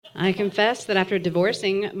I confess that after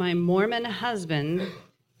divorcing my Mormon husband,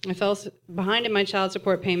 I fell behind in my child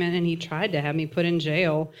support payment and he tried to have me put in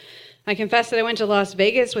jail. I confess that I went to Las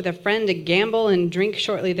Vegas with a friend to gamble and drink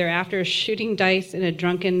shortly thereafter, shooting dice in a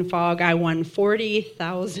drunken fog. I won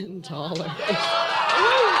 $40,000.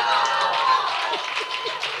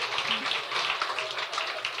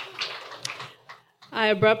 I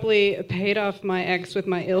abruptly paid off my ex with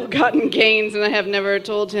my ill-gotten gains, and I have never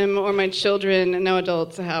told him or my children, no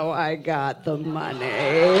adults, how I got the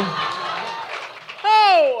money.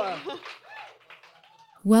 Oh!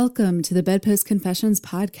 Welcome to the Bedpost Confessions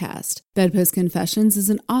podcast. Bedpost Confessions is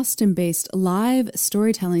an Austin-based live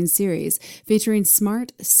storytelling series featuring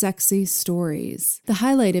smart, sexy stories. The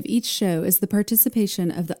highlight of each show is the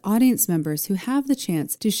participation of the audience members who have the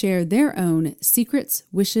chance to share their own secrets,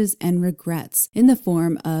 wishes, and regrets in the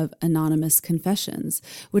form of anonymous confessions,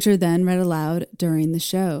 which are then read aloud during the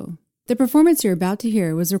show. The performance you're about to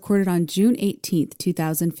hear was recorded on June 18th,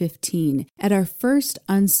 2015, at our first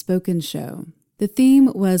Unspoken show. The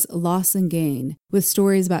theme was loss and gain, with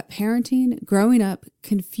stories about parenting, growing up,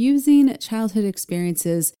 confusing childhood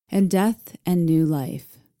experiences, and death and new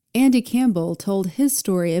life. Andy Campbell told his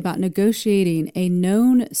story about negotiating a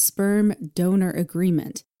known sperm donor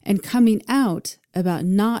agreement and coming out about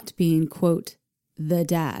not being, quote, the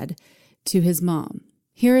dad to his mom.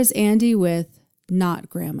 Here is Andy with Not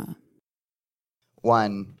Grandma.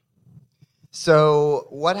 1. So,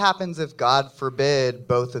 what happens if, God forbid,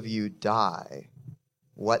 both of you die?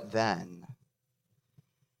 What then?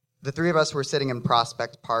 The three of us were sitting in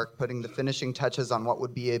Prospect Park, putting the finishing touches on what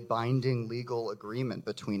would be a binding legal agreement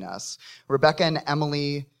between us. Rebecca and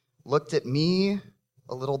Emily looked at me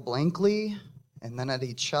a little blankly, and then at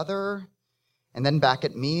each other, and then back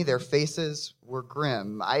at me. Their faces were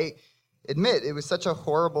grim. I admit it was such a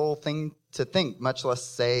horrible thing to think, much less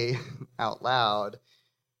say out loud.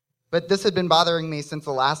 But this had been bothering me since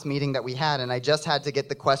the last meeting that we had, and I just had to get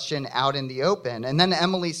the question out in the open. And then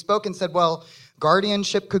Emily spoke and said, well,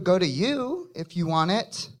 guardianship could go to you if you want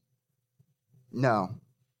it. No.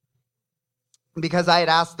 Because I had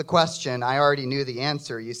asked the question, I already knew the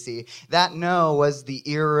answer, you see. That no was the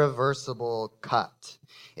irreversible cut.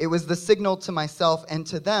 It was the signal to myself and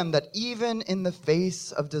to them that even in the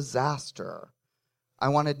face of disaster, I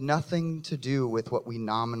wanted nothing to do with what we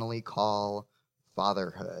nominally call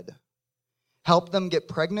fatherhood. Help them get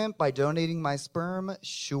pregnant by donating my sperm?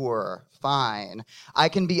 Sure, fine. I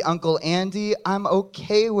can be Uncle Andy. I'm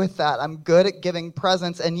okay with that. I'm good at giving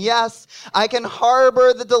presents. And yes, I can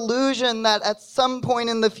harbor the delusion that at some point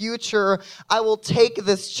in the future, I will take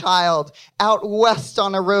this child out west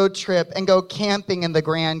on a road trip and go camping in the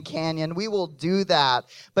Grand Canyon. We will do that.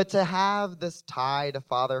 But to have this tie to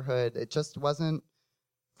fatherhood, it just wasn't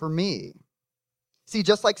for me. See,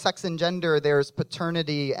 just like sex and gender, there's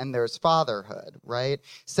paternity and there's fatherhood, right?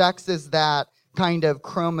 Sex is that kind of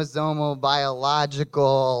chromosomal,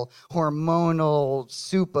 biological, hormonal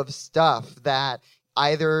soup of stuff that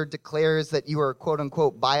either declares that you are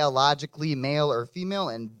quote-unquote biologically male or female,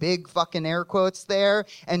 and big fucking air quotes there,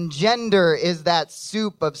 and gender is that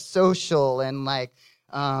soup of social and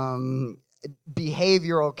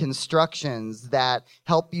behavioral constructions that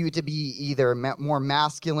help you to be either more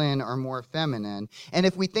masculine or more feminine. And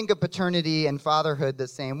if we think of paternity and fatherhood the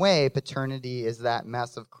same way, paternity is that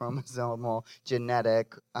mess of chromosomal,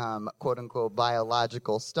 genetic, quote-unquote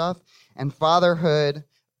biological stuff. And fatherhood,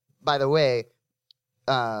 by the way,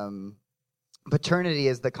 paternity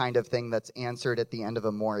is the kind of thing that's answered at the end of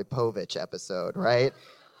a Maury Povich episode, right?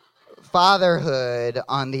 Fatherhood,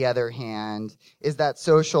 on the other hand, is that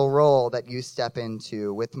social role that you step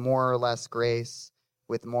into with more or less grace,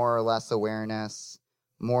 with more or less awareness,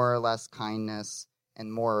 more or less kindness,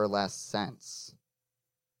 and more or less sense.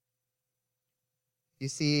 You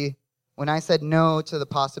see, when I said no to the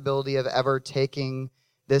possibility of ever taking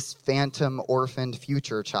this phantom orphaned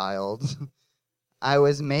future child, I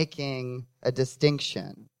was making a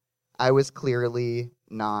distinction. I was clearly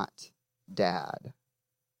not dad.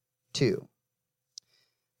 2.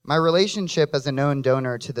 My relationship as a known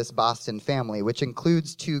donor to this Boston family, which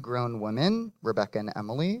includes 2 grown women, Rebecca and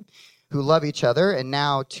Emily, who love each other, and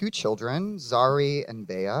now 2 children, Zari and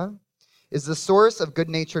Bea, is the source of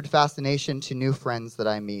good-natured fascination to new friends that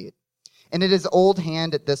I meet. And it is old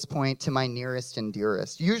hand at this point to my nearest and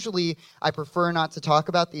dearest. Usually, I prefer not to talk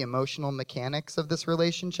about the emotional mechanics of this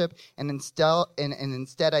relationship, and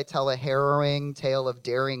instead I tell a harrowing tale of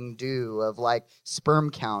daring do, of like sperm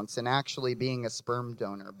counts and actually being a sperm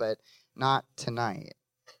donor, but not tonight.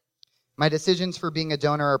 My decisions for being a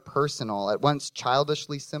donor are personal, at once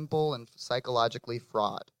childishly simple and psychologically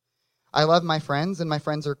fraught. I love my friends, and my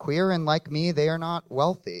friends are queer, and like me, they are not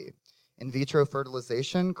wealthy. In vitro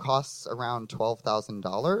fertilization costs around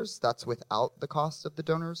 $12,000. That's without the cost of the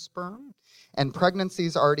donor's sperm. And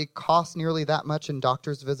pregnancies already cost nearly that much in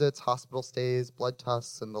doctor's visits, hospital stays, blood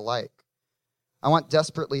tests, and the like. I want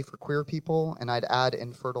desperately for queer people, and I'd add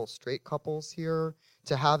infertile straight couples here,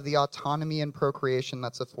 to have the autonomy and procreation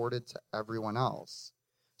that's afforded to everyone else.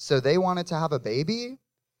 So they wanted to have a baby,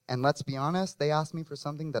 and let's be honest, they asked me for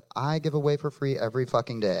something that I give away for free every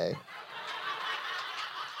fucking day.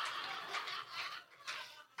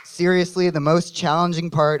 Seriously, the most challenging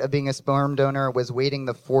part of being a sperm donor was waiting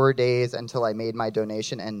the 4 days until I made my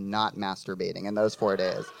donation and not masturbating in those 4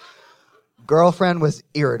 days. Girlfriend was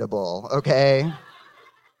irritable, okay?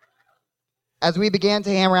 As we began to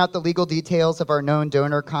hammer out the legal details of our known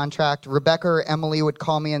donor contract, Rebecca or Emily would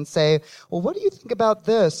call me and say, well, what do you think about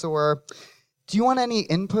this? Or, do you want any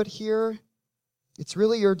input here? It's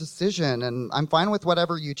really your decision, and I'm fine with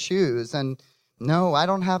whatever you choose. And no, I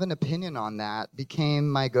don't have an opinion on that became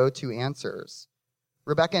my go-to answers.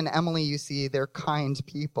 Rebecca and Emily, you see, they're kind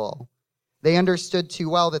people. They understood too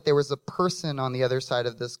well that there was a person on the other side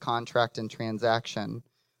of this contract and transaction.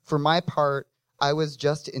 For my part, I was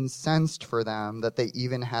just incensed for them that they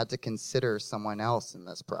even had to consider someone else in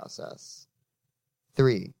this process.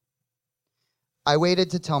 3, I waited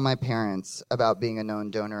to tell my parents about being a known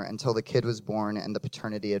donor until the kid was born and the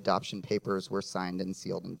paternity adoption papers were signed and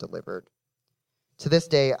sealed and delivered. To this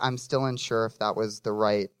day, I'm still unsure if that was the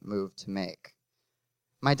right move to make.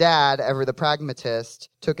 My dad, ever the pragmatist,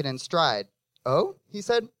 took it in stride. Oh, he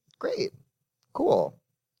said, great, cool.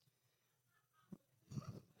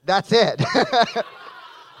 That's it.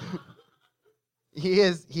 He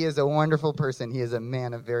is a wonderful person. He is a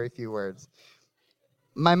man of very few words.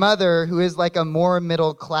 My mother, who is like a more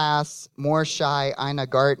middle class, more shy Ina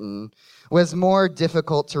Garten, was more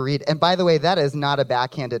difficult to read. And by the way, that is not a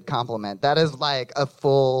backhanded compliment. That is like a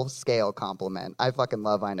full-scale compliment. I fucking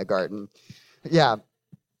love Ina Garten. Yeah,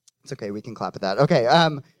 it's okay. We can clap at that. Okay.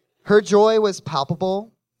 Her joy was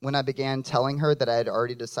palpable when I began telling her that I had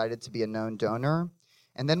already decided to be a known donor.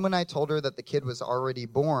 And then when I told her that the kid was already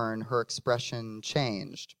born, her expression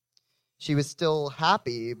changed. She was still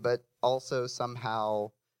happy, but also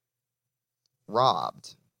somehow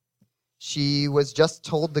robbed. She was just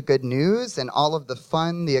told the good news, and all of the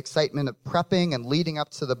fun, the excitement of prepping and leading up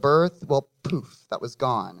to the birth, well, poof, that was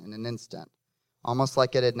gone in an instant, almost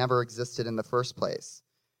like it had never existed in the first place.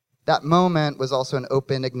 That moment was also an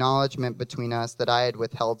open acknowledgement between us that I had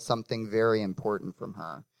withheld something very important from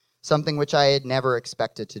her, something which I had never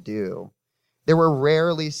expected to do. There were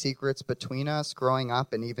rarely secrets between us growing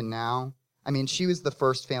up and even now. I mean, she was the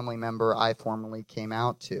first family member I formally came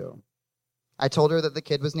out to. I told her that the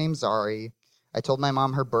kid was named Zari. I told my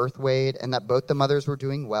mom her birth weight and that both the mothers were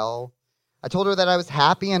doing well. I told her that I was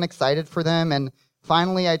happy and excited for them. And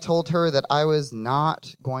finally, I told her that I was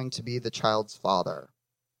not going to be the child's father.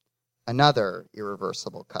 Another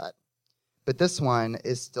irreversible cut. But this one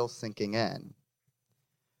is still sinking in.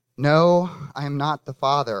 No, I am not the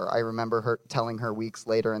father, I remember her telling her weeks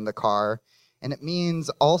later in the car. And it means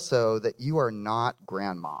also that you are not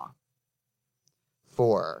grandma.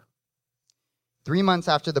 4, 3 months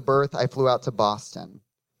after the birth, I flew out to Boston.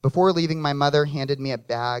 Before leaving, my mother handed me a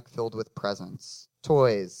bag filled with presents,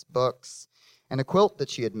 toys, books, and a quilt that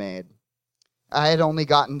she had made. I had only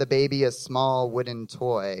gotten the baby a small wooden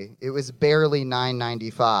toy. It was barely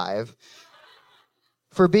 $9.95.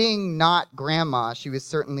 For being not grandma, she was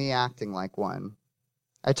certainly acting like one.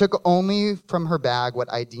 I took only from her bag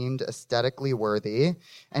what I deemed aesthetically worthy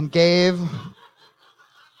and gave...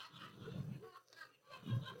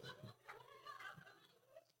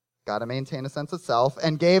 Gotta maintain a sense of self,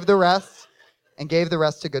 and gave the rest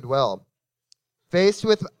to Goodwill.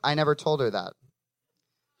 I never told her that.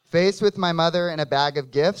 Faced with my mother and a bag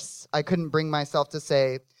of gifts, I couldn't bring myself to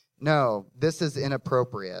say, no, this is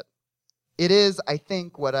inappropriate. It is, I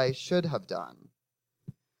think, what I should have done.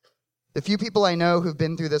 The few people I know who've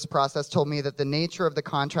been through this process told me that the nature of the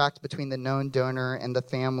contract between the known donor and the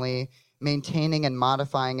family, maintaining and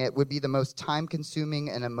modifying it, would be the most time-consuming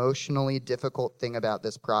and emotionally difficult thing about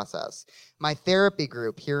this process. My therapy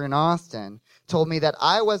group here in Austin told me that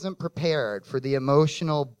I wasn't prepared for the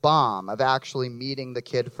emotional bomb of actually meeting the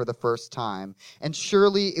kid for the first time, and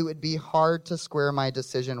surely it would be hard to square my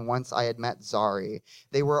decision once I had met Zari.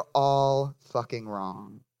 They were all fucking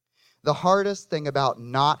wrong. The hardest thing about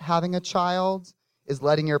not having a child is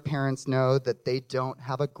letting your parents know that they don't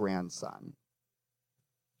have a grandson.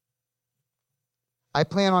 I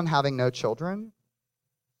plan on having no children.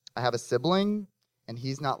 I have a sibling, and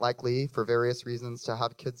he's not likely, for various reasons, to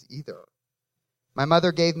have kids either. My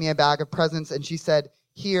mother gave me a bag of presents and she said,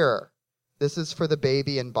 "Here, this is for the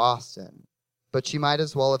baby in Boston." But she might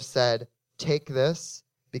as well have said, "Take this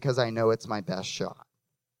because I know it's my best shot."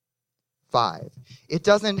 5. It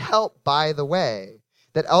doesn't help, by the way,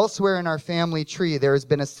 that elsewhere in our family tree there has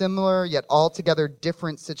been a similar yet altogether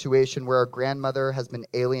different situation where a grandmother has been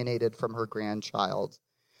alienated from her grandchild.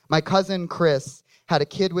 My cousin Chris had a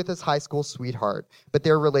kid with his high school sweetheart, but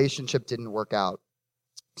their relationship didn't work out.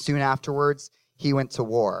 Soon afterwards, he went to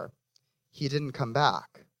war. He didn't come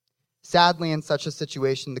back. Sadly, in such a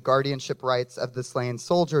situation, the guardianship rights of the slain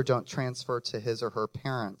soldier don't transfer to his or her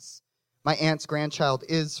parents. My aunt's grandchild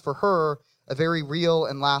is, for her, a very real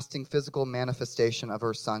and lasting physical manifestation of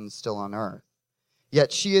her son still on earth.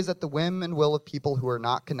 Yet she is at the whim and will of people who are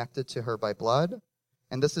not connected to her by blood,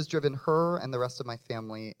 and this has driven her and the rest of my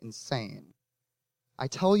family insane. I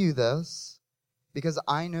tell you this because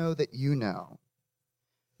I know that you know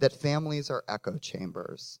that families are echo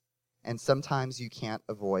chambers, and sometimes you can't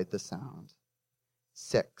avoid the sound.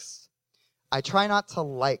 6. I try not to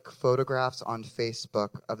like photographs on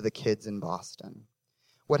Facebook of the kids in Boston.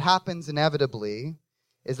 What happens inevitably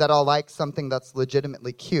is that I'll like something that's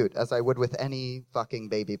legitimately cute, as I would with any fucking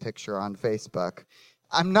baby picture on Facebook.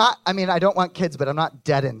 I don't want kids, but I'm not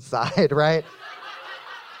dead inside, right?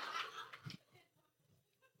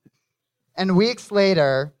 And weeks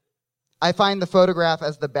later, I find the photograph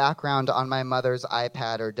as the background on my mother's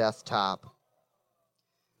iPad or desktop.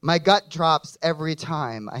 My gut drops every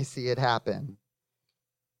time I see it happen.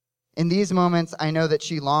 In these moments, I know that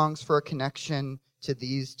she longs for a connection to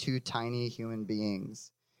these two tiny human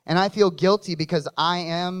beings. And I feel guilty because I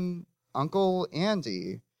am Uncle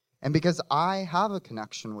Andy, and because I have a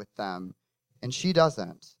connection with them, and she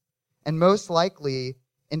doesn't. And most likely,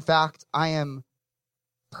 in fact, I am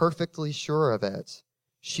perfectly sure of it,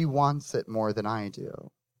 she wants it more than I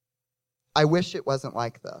do. I wish it wasn't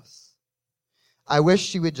like this. I wish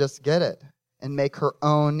she would just get it and make her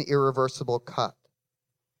own irreversible cut.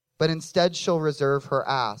 But instead, she'll reserve her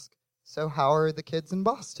ask, "So how are the kids in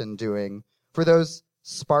Boston doing?" for those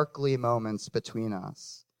sparkly moments between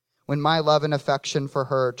us, when my love and affection for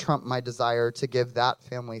her trump my desire to give that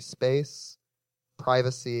family space,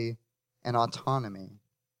 privacy, and autonomy.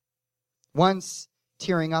 Once,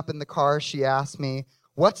 tearing up in the car, she asked me,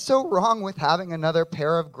 "What's so wrong with having another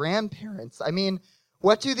pair of grandparents? I mean,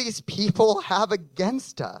 what do these people have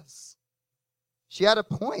against us?" She had a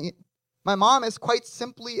point. My mom is quite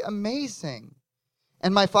simply amazing.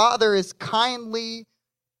 And my father is kindly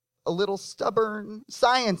a little stubborn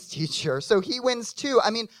science teacher, so he wins too.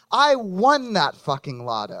 I won that fucking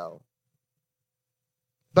lotto.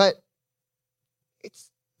 But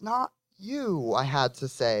it's not you, I had to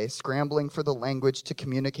say, scrambling for the language to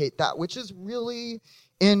communicate that which is really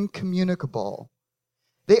incommunicable.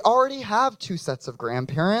 They already have 2 sets of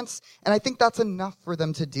grandparents, and I think that's enough for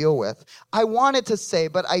them to deal with. I wanted to say,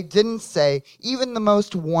 but I didn't say, even the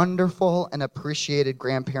most wonderful and appreciated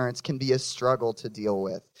grandparents can be a struggle to deal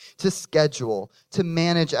with, to schedule, to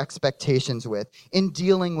manage expectations with, in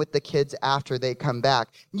dealing with the kids after they come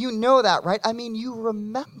back. You know that, right? You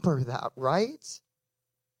remember that, right?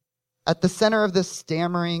 At the center of this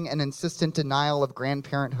stammering and insistent denial of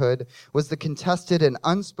grandparenthood was the contested and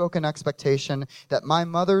unspoken expectation that my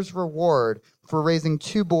mother's reward for raising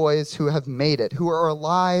 2 boys who have made it, who are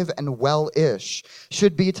alive and well-ish,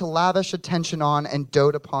 should be to lavish attention on and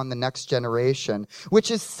dote upon the next generation, which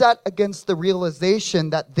is set against the realization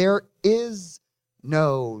that there is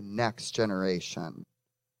no next generation.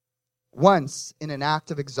 Once, in an act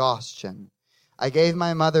of exhaustion, I gave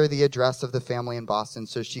my mother the address of the family in Boston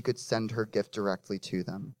so she could send her gift directly to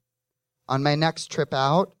them. On my next trip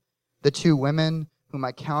out, the 2 women, whom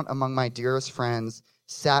I count among my dearest friends,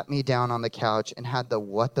 sat me down on the couch and had the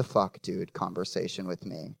 "what the fuck, dude" conversation with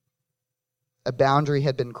me. A boundary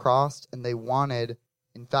had been crossed, and they wanted,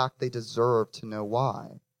 in fact, they deserved to know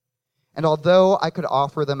why. And although I could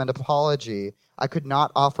offer them an apology, I could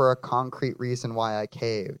not offer a concrete reason why I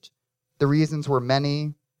caved. The reasons were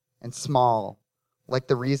many and small, like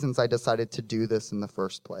the reasons I decided to do this in the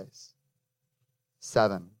first place.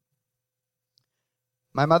 7.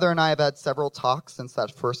 My mother and I have had several talks since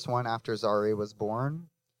that first one after Zari was born.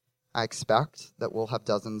 I expect that we'll have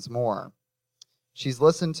dozens more. She's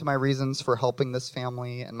listened to my reasons for helping this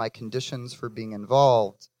family and my conditions for being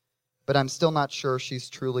involved, but I'm still not sure she's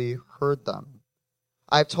truly heard them.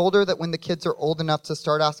 I've told her that when the kids are old enough to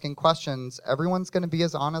start asking questions, everyone's going to be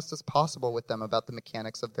as honest as possible with them about the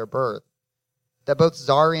mechanics of their birth. That both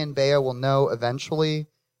Zari and Bea will know eventually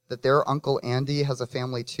that their Uncle Andy has a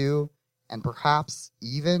family too, and perhaps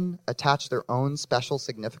even attach their own special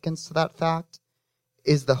significance to that fact,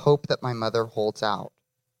 is the hope that my mother holds out.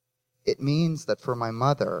 It means that for my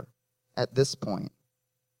mother, at this point,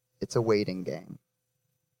 it's a waiting game.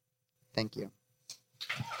 Thank you.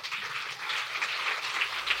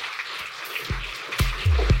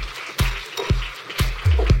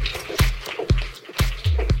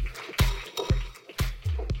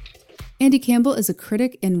 Andy Campbell is a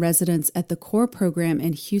critic in residence at the CORE program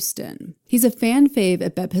in Houston. He's a fan fave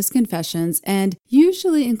at Bedpost Confessions and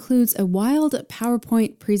usually includes a wild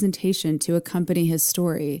PowerPoint presentation to accompany his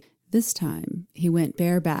story. This time, he went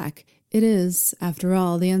bareback. It is, after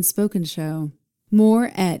all, the Unspoken Show.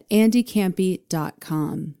 More at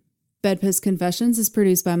andycampy.com. Bedpost Confessions is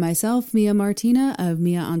produced by myself, Mia Martina of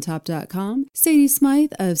MiaOnTop.com, Sadie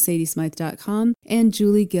Smythe of SadieSmythe.com, and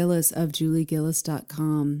Julie Gillis of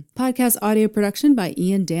JulieGillis.com. Podcast audio production by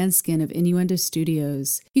Ian Danskin of Innuendo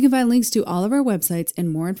Studios. You can find links to all of our websites and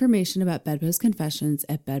more information about Bedpost Confessions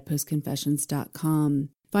at bedpostconfessions.com.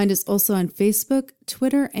 Find us also on Facebook,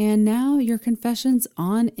 Twitter, and now your confessions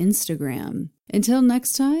on Instagram. Until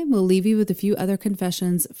next time, we'll leave you with a few other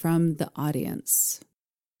confessions from the audience.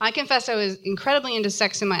 I confess I was incredibly into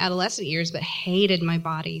sex in my adolescent years, but hated my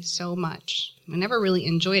body so much. I never really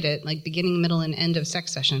enjoyed it, like beginning, middle, and end of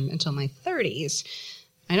sex session until my 30s.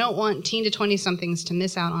 I don't want teen to 20-somethings to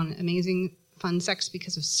miss out on amazing, fun sex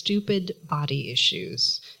because of stupid body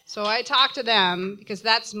issues. So I talk to them because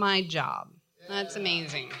that's my job. That's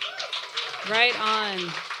amazing. Right on.